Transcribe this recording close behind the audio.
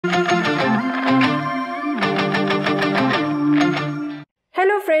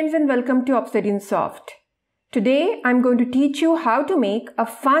Hello friends and welcome to Obsidian Soft. Today I'm going to teach you how to make a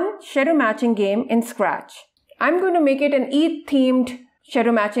fun shadow matching game in Scratch. I'm going to make it an Eid-themed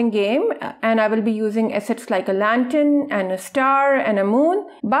shadow matching game, and I will be using assets like a lantern and a star and a moon,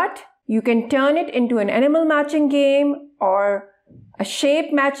 but you can turn it into an animal matching game or a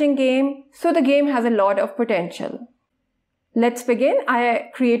shape matching game, so the game has a lot of potential. Let's begin. I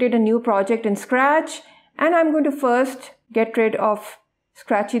created a new project in Scratch, and I'm going to first get rid of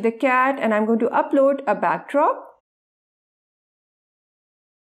Scratchy the cat, and I'm going to upload a backdrop.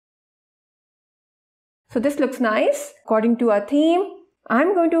 So this looks nice. According to our theme,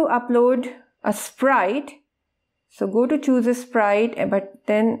 I'm going to upload a sprite. So go to choose a sprite, but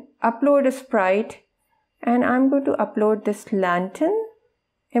then upload a sprite, and I'm going to upload this lantern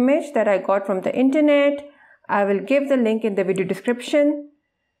image that I got from the internet. I will give the link in the video description.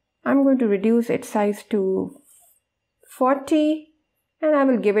 I'm going to reduce its size to 40. And I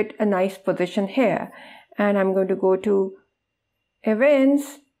will give it a nice position here. And I'm going to go to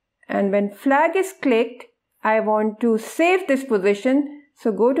events, and when flag is clicked, I want to save this position.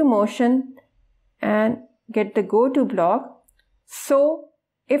 So go to motion and get the go to block. So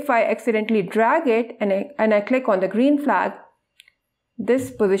if I accidentally drag it and I click on the green flag,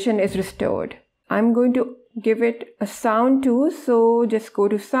 this position is restored. I'm going to give it a sound too. So just go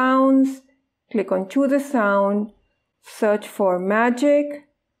to sounds, click on choose a sound, search for magic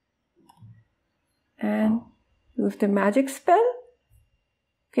and use the magic spell.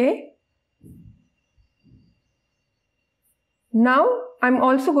 Okay. Now I'm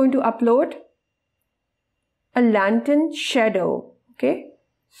also going to upload a lantern shadow. Okay.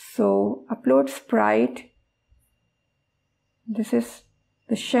 So upload sprite. This is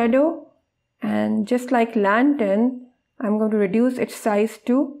the shadow, and just like lantern, I'm going to reduce its size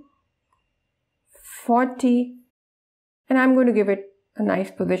to 40. And I'm going to give it a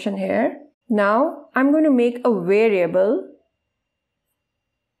nice position here. Now I'm going to make a variable.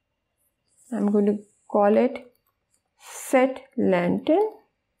 I'm going to call it set lantern.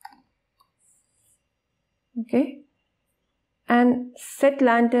 Okay. And set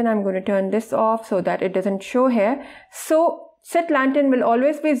lantern, I'm going to turn this off so that it doesn't show here. So set lantern will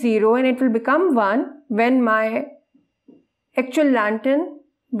always be 0 and it will become 1 when my actual lantern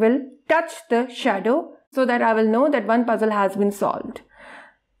will touch the shadow, so that I will know that one puzzle has been solved.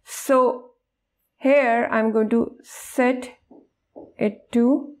 So here I'm going to set it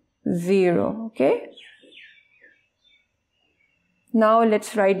to 0. Okay. Now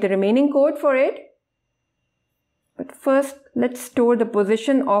let's write the remaining code for it. But first let's store the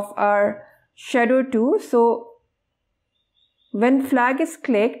position of our shadow too. So when flag is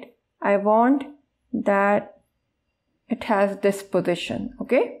clicked, I want that it has this position.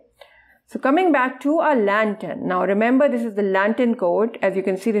 Okay. So coming back to our lantern. Now remember, this is the lantern code. As you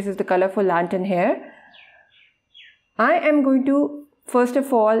can see, this is the colorful lantern here. I am going to first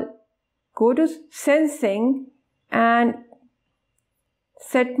of all go to sensing and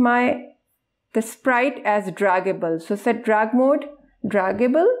set the sprite as draggable. So set drag mode,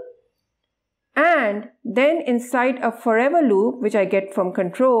 draggable. And then inside a forever loop, which I get from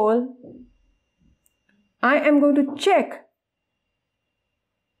control, I am going to check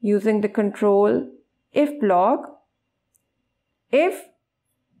using the control if block. If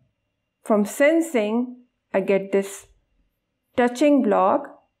from sensing I get this touching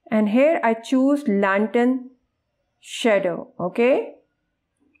block, and here I choose lantern shadow. Okay.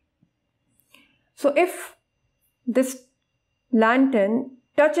 So if this lantern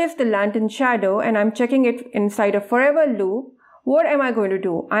touches the lantern shadow and I'm checking it inside a forever loop, what am I going to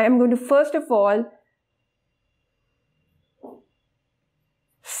do? I am going to first of all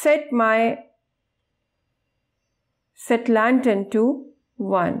set lantern to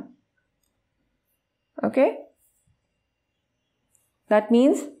 1. Okay. That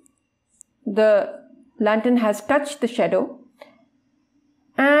means the lantern has touched the shadow,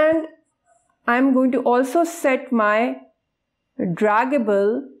 and I'm going to also set my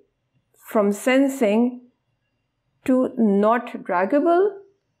draggable from sensing to not draggable.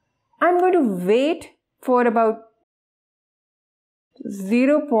 I'm going to wait for about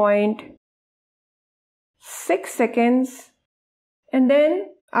 0.6 seconds, and then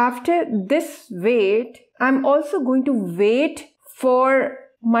after this wait, I'm also going to wait for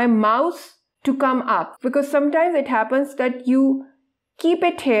my mouse to come up, because sometimes it happens that you keep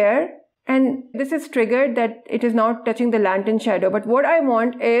it here and this is triggered that it is not touching the lantern shadow. But what I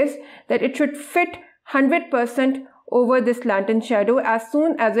want is that it should fit 100% over this lantern shadow as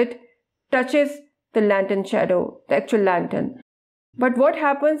soon as it touches the lantern shadow, the actual lantern. But what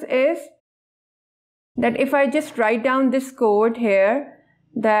happens is that if I just write down this code here,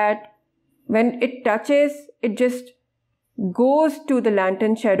 that when it touches, it just goes to the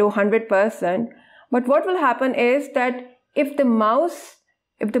lantern shadow 100%. But what will happen is that if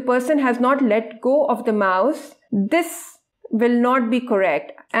the person has not let go of the mouse, this will not be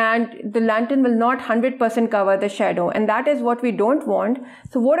correct and the lantern will not 100% cover the shadow, and that is what we don't want.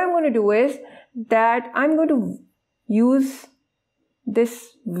 So what I'm going to do is that I'm going to use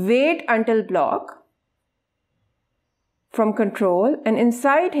this wait until block from control, and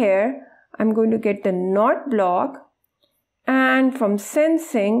inside here I'm going to get the not block, and from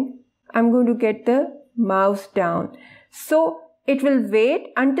sensing I'm going to get the mouse down. So it will wait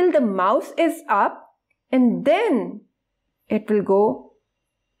until the mouse is up and then it will go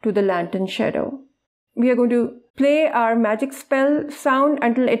to the lantern shadow. We are going to play our magic spell sound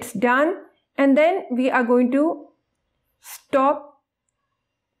until it's done, and then we are going to stop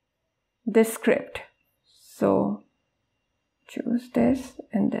this script. So choose this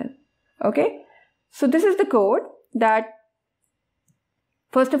and then, okay. So this is the code that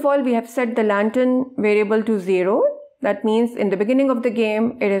first of all we have set the lantern variable to 0. That means in the beginning of the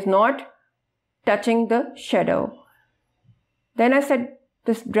game it is not touching the shadow. Then I set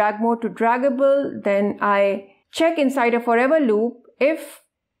this drag mode to draggable. Then I check inside a forever loop if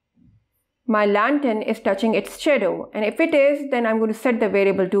my lantern is touching its shadow, and if it is, then I'm going to set the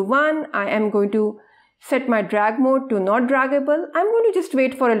variable to 1. I am going to set my drag mode to not draggable. I'm going to just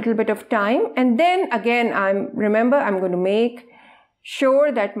wait for a little bit of time, and then again I'm going to make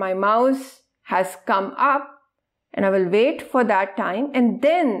sure that my mouse has come up, and I will wait for that time, and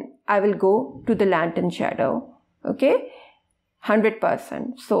then I will go to the lantern shadow. Okay,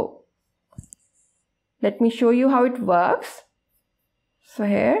 100%. So let me show you how it works. So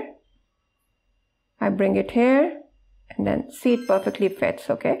here I bring it here and then see it perfectly fits.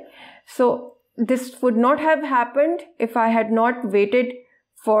 Okay, so this would not have happened if I had not waited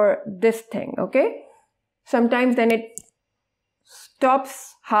for this thing. Okay, sometimes then it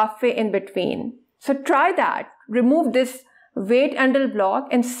stops halfway in between. So try that. Remove this wait until block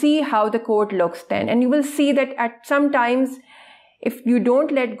and see how the code looks then. And you will see that at some times, if you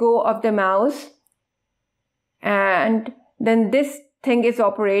don't let go of the mouse and then this thing is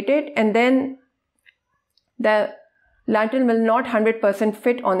operated, and then the lantern will not 100%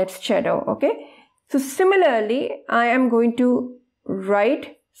 fit on its shadow. Okay. So similarly, I am going to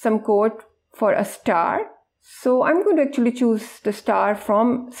write some code for a star. So I'm going to actually choose the star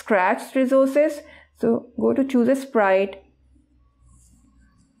from scratch resources. So go to choose a sprite,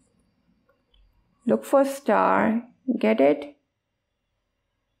 look for star, get it.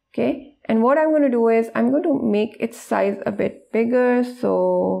 Okay, and what I'm going to do is I'm going to make its size a bit bigger.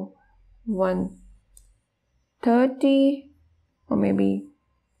 So 130 or maybe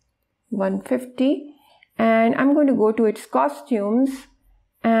 150, and I'm going to go to its costumes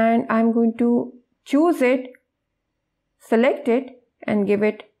and I'm going to choose it, select it and give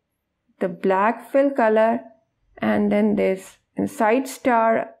it the black fill color, and then this inside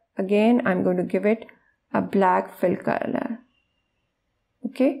star again I'm going to give it a black fill color.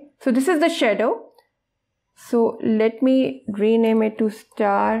 Okay, so this is the shadow. So let me rename it to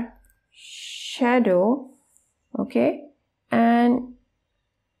star shadow. Okay, and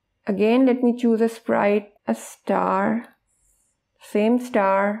again let me choose a sprite, a star, same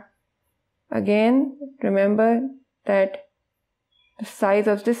star. Again remember that the size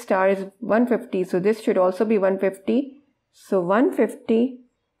of this star is 150, so this should also be 150. So 150,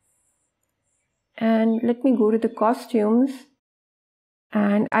 and let me go to the costumes,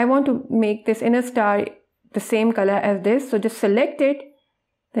 and I want to make this inner star the same color as this. So just select it,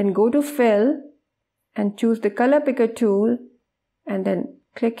 then go to fill and choose the color picker tool, and then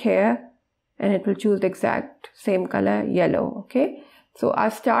click here and it will choose the exact same color, yellow. Okay, so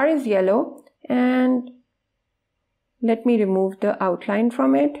our star is yellow, and let me remove the outline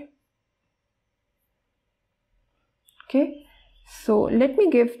from it. Okay, so let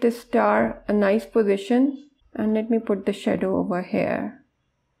me give this star a nice position and let me put the shadow over here.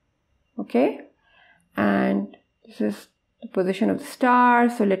 Okay, and this is the position of the star,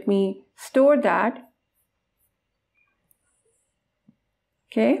 so let me store that.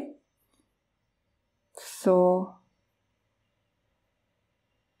 Okay, so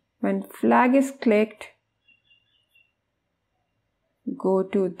when flag is clicked, go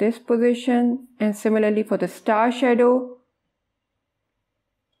to this position, and similarly for the star shadow,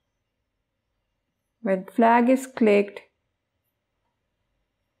 when flag is clicked,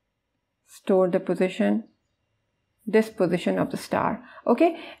 store the position. this position of the star.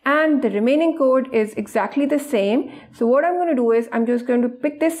 Okay, and the remaining code is exactly the same. So what I'm going to do is I'm just going to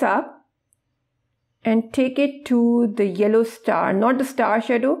pick this up and take it to the yellow star, not the star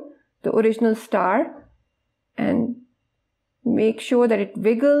shadow, the original star, and make sure that it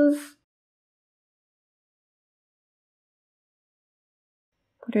wiggles.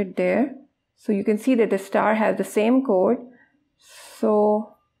 Put it there. So you can see that the star has the same code.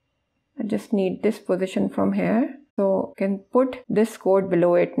 So I just need this position from here. So I can put this code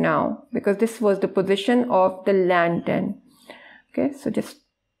below it now because this was the position of the lantern. Okay, so just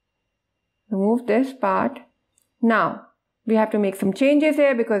remove this part. Now we have to make some changes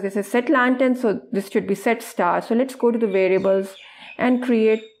here because this is set lantern, so this should be set star. So let's go to the variables and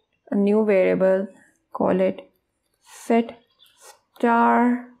create a new variable. Call it set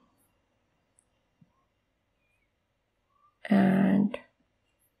star. And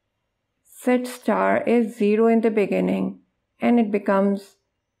set star is 0 in the beginning and it becomes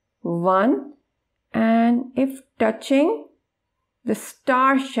 1, and if touching the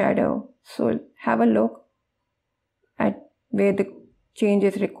star shadow, so have a look at where the change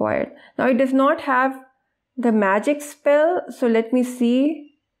is required. Now it does not have the magic spell, so let me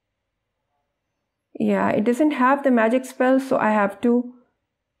see. Yeah, it doesn't have the magic spell, so I have to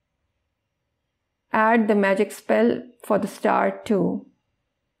add the magic spell for the star too.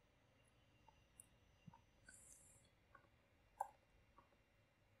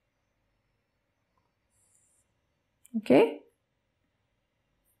 Okay,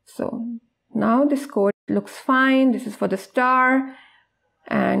 so now this code looks fine. This is for the star,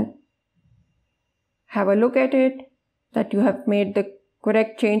 and have a look at it that you have made the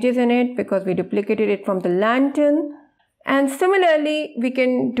correct changes in it because we duplicated it from the lantern. And similarly we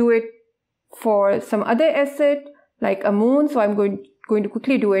can do it for some other asset like a moon. So I'm going to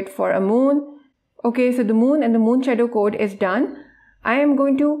quickly do it for a moon. Okay, so the moon and the moon shadow code is done. I am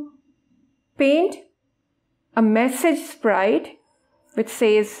going to paint a message sprite which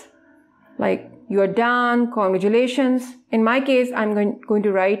says like, you're done, congratulations. In my case, I'm going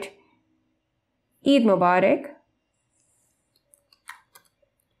to write Eid Mubarak.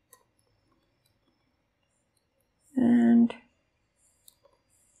 And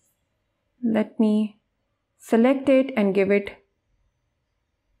let me select it and give it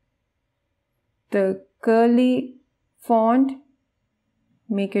the curly font,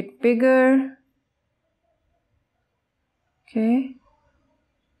 make it bigger. Okay,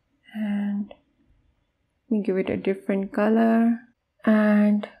 and let me give it a different color,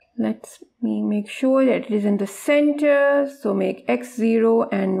 and let me make sure that it is in the center. So make X 0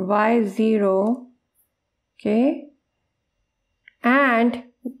 and Y 0. Okay, and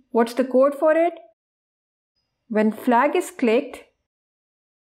what's the code for it? When flag is clicked,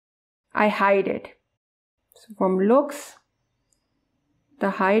 I hide it. So from looks,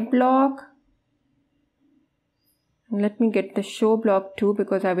 the hide block. Let me get the show block too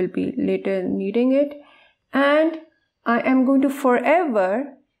because I will be later needing it. And I am going to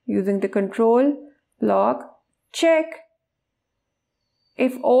forever, using the control block, check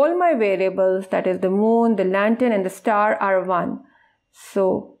if all my variables, that is the moon, the lantern and the star, are 1.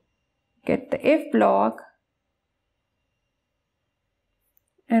 So get the if block,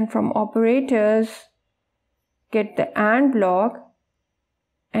 and from operators get the AND block.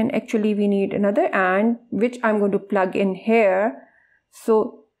 And actually we need another AND, which I'm going to plug in here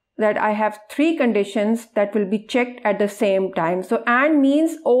so that I have 3 conditions that will be checked at the same time. So AND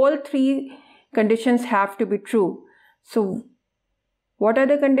means all 3 conditions have to be true. So what are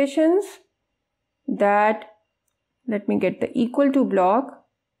the conditions? That, let me get the equal to block,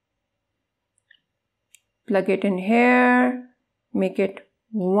 plug it in here, make it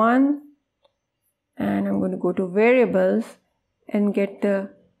 1, and I'm going to go to variables and get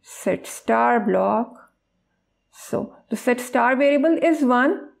the set star block. So the set star variable is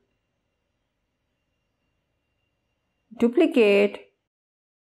 1. Duplicate.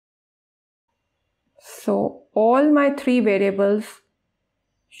 So all my 3 variables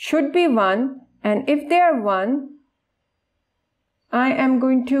should be 1, and if they are 1, I am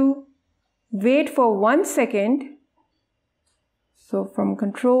going to wait for 1 second. So from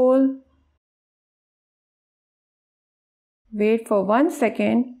control, wait for 1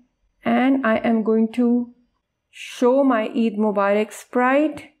 second, and I am going to show my Eid Mubarak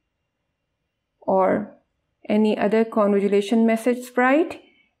sprite or any other congratulation message sprite,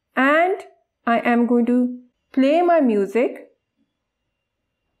 and I am going to play my music.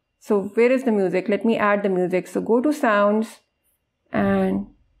 So where is the music? Let me add the music. So go to sounds and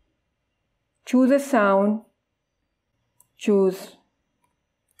choose a sound, choose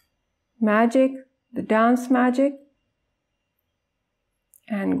magic, the dance magic.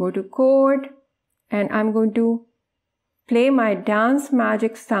 and go to code, and I'm going to play my dance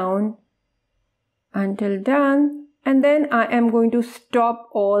magic sound until done, and then I am going to stop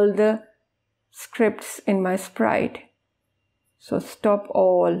all the scripts in my sprite. So stop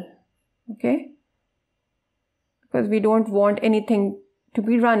all, okay? Because we don't want anything to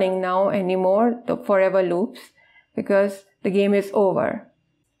be running now anymore, the forever loops, because the game is over.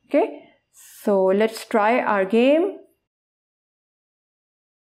 Okay, so let's try our game.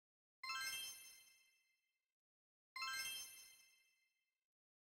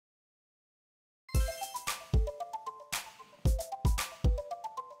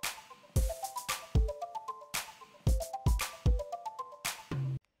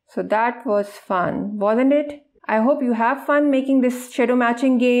 So that was fun, wasn't it? I hope you have fun making this shadow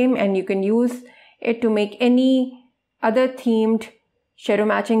matching game, and you can use it to make any other themed shadow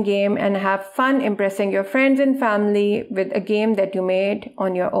matching game and have fun impressing your friends and family with a game that you made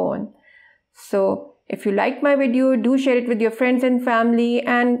on your own. So if you liked my video, do share it with your friends and family,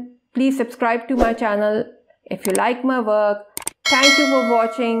 and please subscribe to my channel if you like my work. Thank you for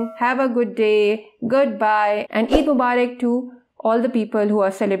watching. Have a good day. Goodbye, and Eid Mubarak to all the people who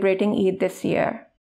are celebrating Eid this year.